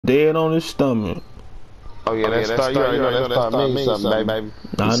Dead on his stomach. Oh yeah, that star. You already know that star means something, baby.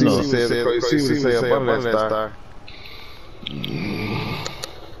 I see know. what it says. You see what it says up under that star.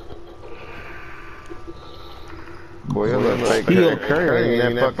 Boy, that little fake Curry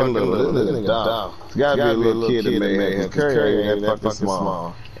ain't that fucking little. This nigga dumb. It's gotta be a little kid that made him. Curry ain't that fucking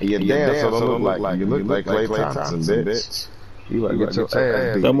small. And you damn so don't look like you look like Clay Thompson, bitch. You gotta get your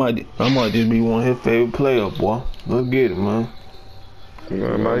ass beat. That might just be one of his favorite players, boy. Let's get it, man. You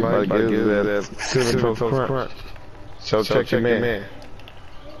know, might get his ass cinnamon toast crunch. So check your man.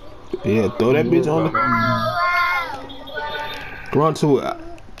 Yeah, throw that bitch on the... Run to it.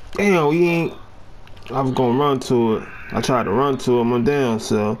 Damn, he ain't... I was gonna run to it. I tried to run to him on down,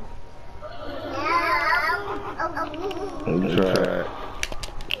 so... You tried.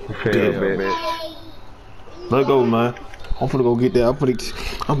 You failed, bitch. Let go, man. I'm finna go get that. I'm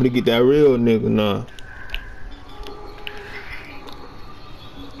finna get that real nigga now.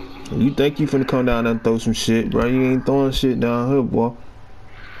 You think you finna come down there and throw some shit, bro? You ain't throwing shit down here, boy.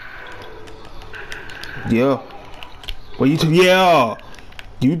 Yeah. Well, yeah.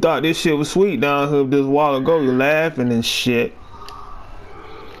 You thought this shit was sweet down here this while ago. You laughing and shit.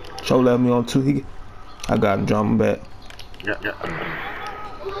 Show left me on two. I got him jumping back.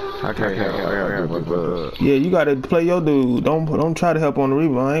 I can't help. Yeah, you gotta play your dude. Don't try to help on the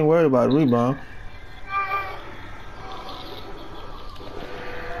rebound. I ain't worried about the rebound.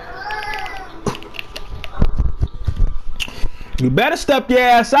 You better step your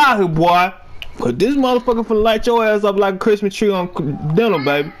ass out here, boy. Cause this motherfucker finna light your ass up like a Christmas tree on dinner,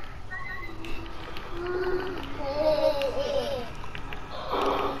 baby.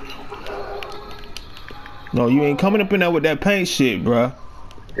 No, you ain't coming up in there with that paint shit, bruh.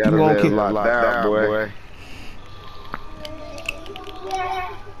 You gonna get locked down, boy.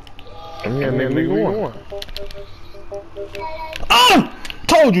 Yeah, nigga, Oh!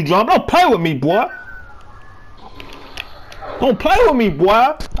 Told you, Drum. Don't play with me, boy. Don't play with me,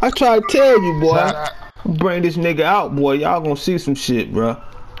 boy. I try to tell you, boy. Bring this nigga out, boy. Y'all gonna see some shit, bruh.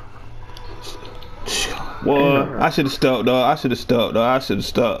 Boy, I should have stuck, dog. I should have stuck, dog. I should have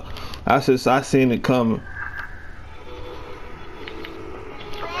stuck. I seen it coming.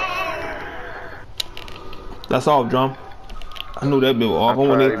 That's all, Drum. I knew that bit was off.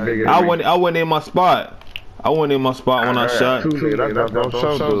 I wasn't in my spot. I wasn't in my spot when I shot.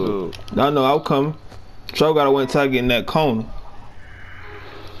 I know I was coming. Show gotta wait until I get in that corner.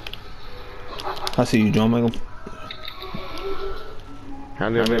 I see you, Drum.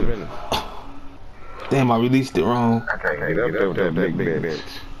 Damn, I released it wrong. I can't get up there with that big bitch.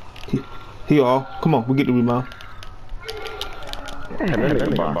 He all. Come on, we get the rebound.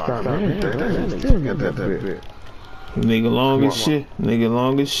 Nigga long as shit. Nigga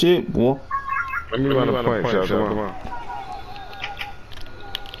long as shit, boy. Let me run a point, y'all. Come on.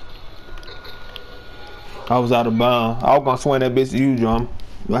 I was out of bounds. I was gonna swing that bitch to you, Drum.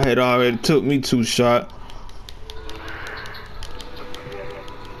 I had already took me 2 shots.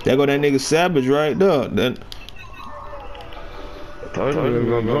 There go that nigga Savage right there. Then.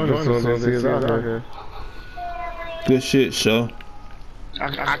 Good shit, show.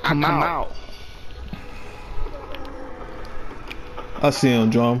 I come out. I see him,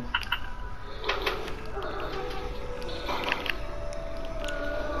 Drum.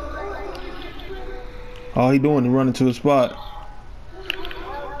 All he doing is running to a spot.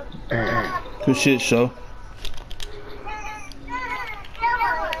 Good shit, show.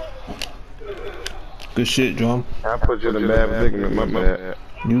 Good shit, Drum. I put you in a bad predicament, my bad.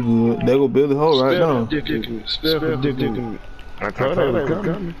 You good. There go Billy Ho right now. I told you they was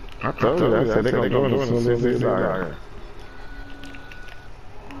coming. I told you. I said they gonna go as soon as they get out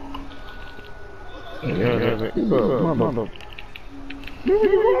here. Mother. Where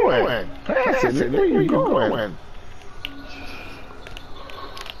you going? Pass it. Where you going?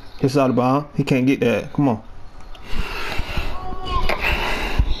 It's out of bounds. He can't get that. Come on.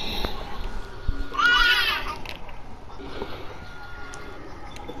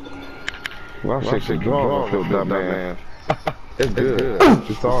 Well, I should draw off that man. It's good.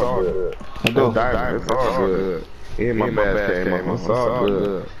 It's all good. It's all good. Yeah, my bad came up. It's all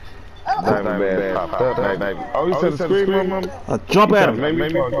good. Diamond bad popped up, baby. Oh, you said the screen, mama? Jump at him.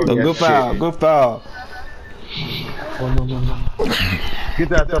 Good foul. Good foul. Get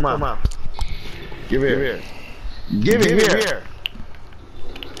that thumb out. Give it here. Give it here.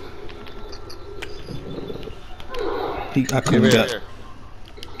 I couldn't get.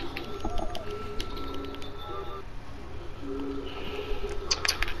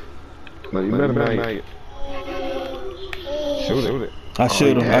 No, you better not. Shoot it. I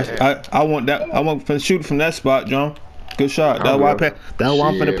shoot him. I want that. I want to shoot from that spot, John. Good shot. That's why I'm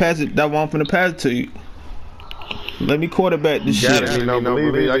finna pass it. That's why I'm finna pass it to you. Let me quarterback this shit. Nino,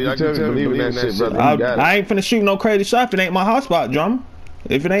 believe it. I can tell you believe in that shit, brother. I ain't finna shoot no crazy shot if it ain't my hot spot, drummer.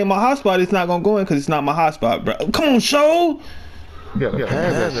 If it ain't my hot spot, it's not gonna go in because it's not my hot spot, bro. Come on, show. You gotta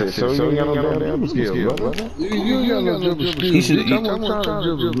pass that shit, so you ain't got no damn skill, brother. You ain't got no dribble skill.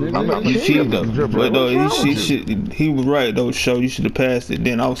 He cheated though. But though, he was right though, show. You should have passed it.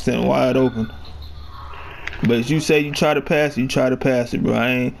 Then I was sitting wide open. But if you say you try to pass it, you try to pass it, bro. I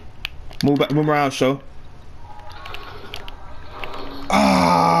ain't move around, show.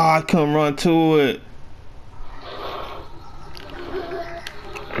 Ah, I couldn't run to it.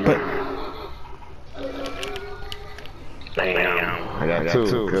 But I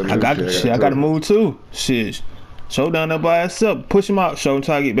got two. I gotta move too. Shit. Show down there by itself. Push him out, show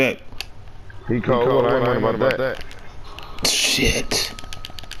until I get back. He cold. I ain't worried about that. Shit.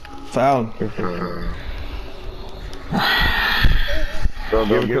 Foul. Go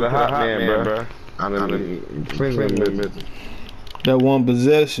give it to the hot man, bro. That one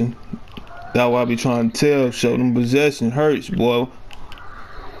possession. That's what I be trying to tell. Show them possession hurts, boy.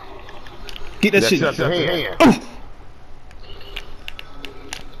 Get that shit.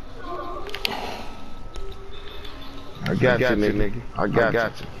 I got you, nigga. I got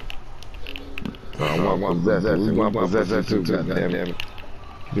you. I want possession. We want possession too, goddammit.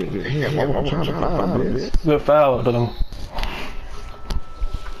 Damn, I'm trying to find this. Good foul, though.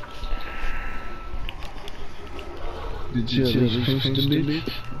 Did you just push the bitch?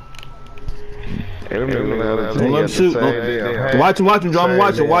 Don't let him shoot. Watch him, drama.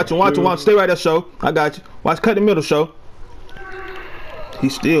 Watch him. Stay right there, show. I got you. Watch, cut the middle, show. He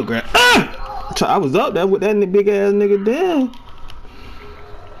still grabbed. I was up there with that big ass nigga down.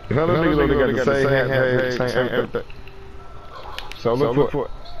 Niggas got the same everything. So look for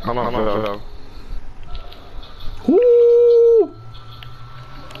it. Hold on. Woo!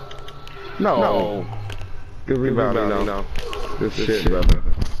 No. Good rebound, Nino. Good shit, brother.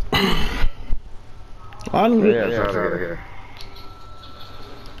 I don't out of here.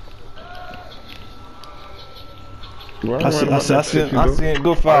 I see a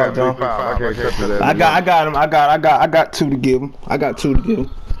good foul, John. I got two to give him. I got 3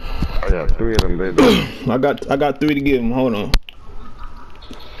 of them, baby. I got 3 to give him. Hold on.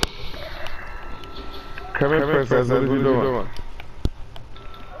 Come in, princess. What are you doing?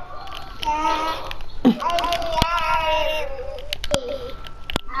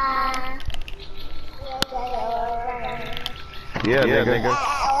 Yeah, nigga.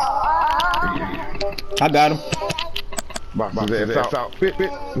 I got him. It's out. Fit.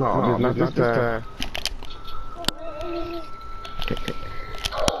 No, not this time.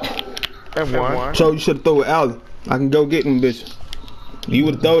 And one. So you should have thrown it out. I can go get him, bitch. You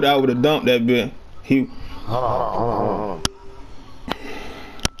would have thrown it, I would have dumped that bitch. Hold on.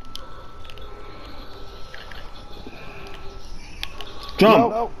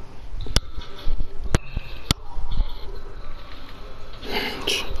 Jump. Nope.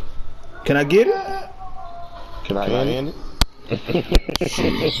 Can I get it? Can I end it?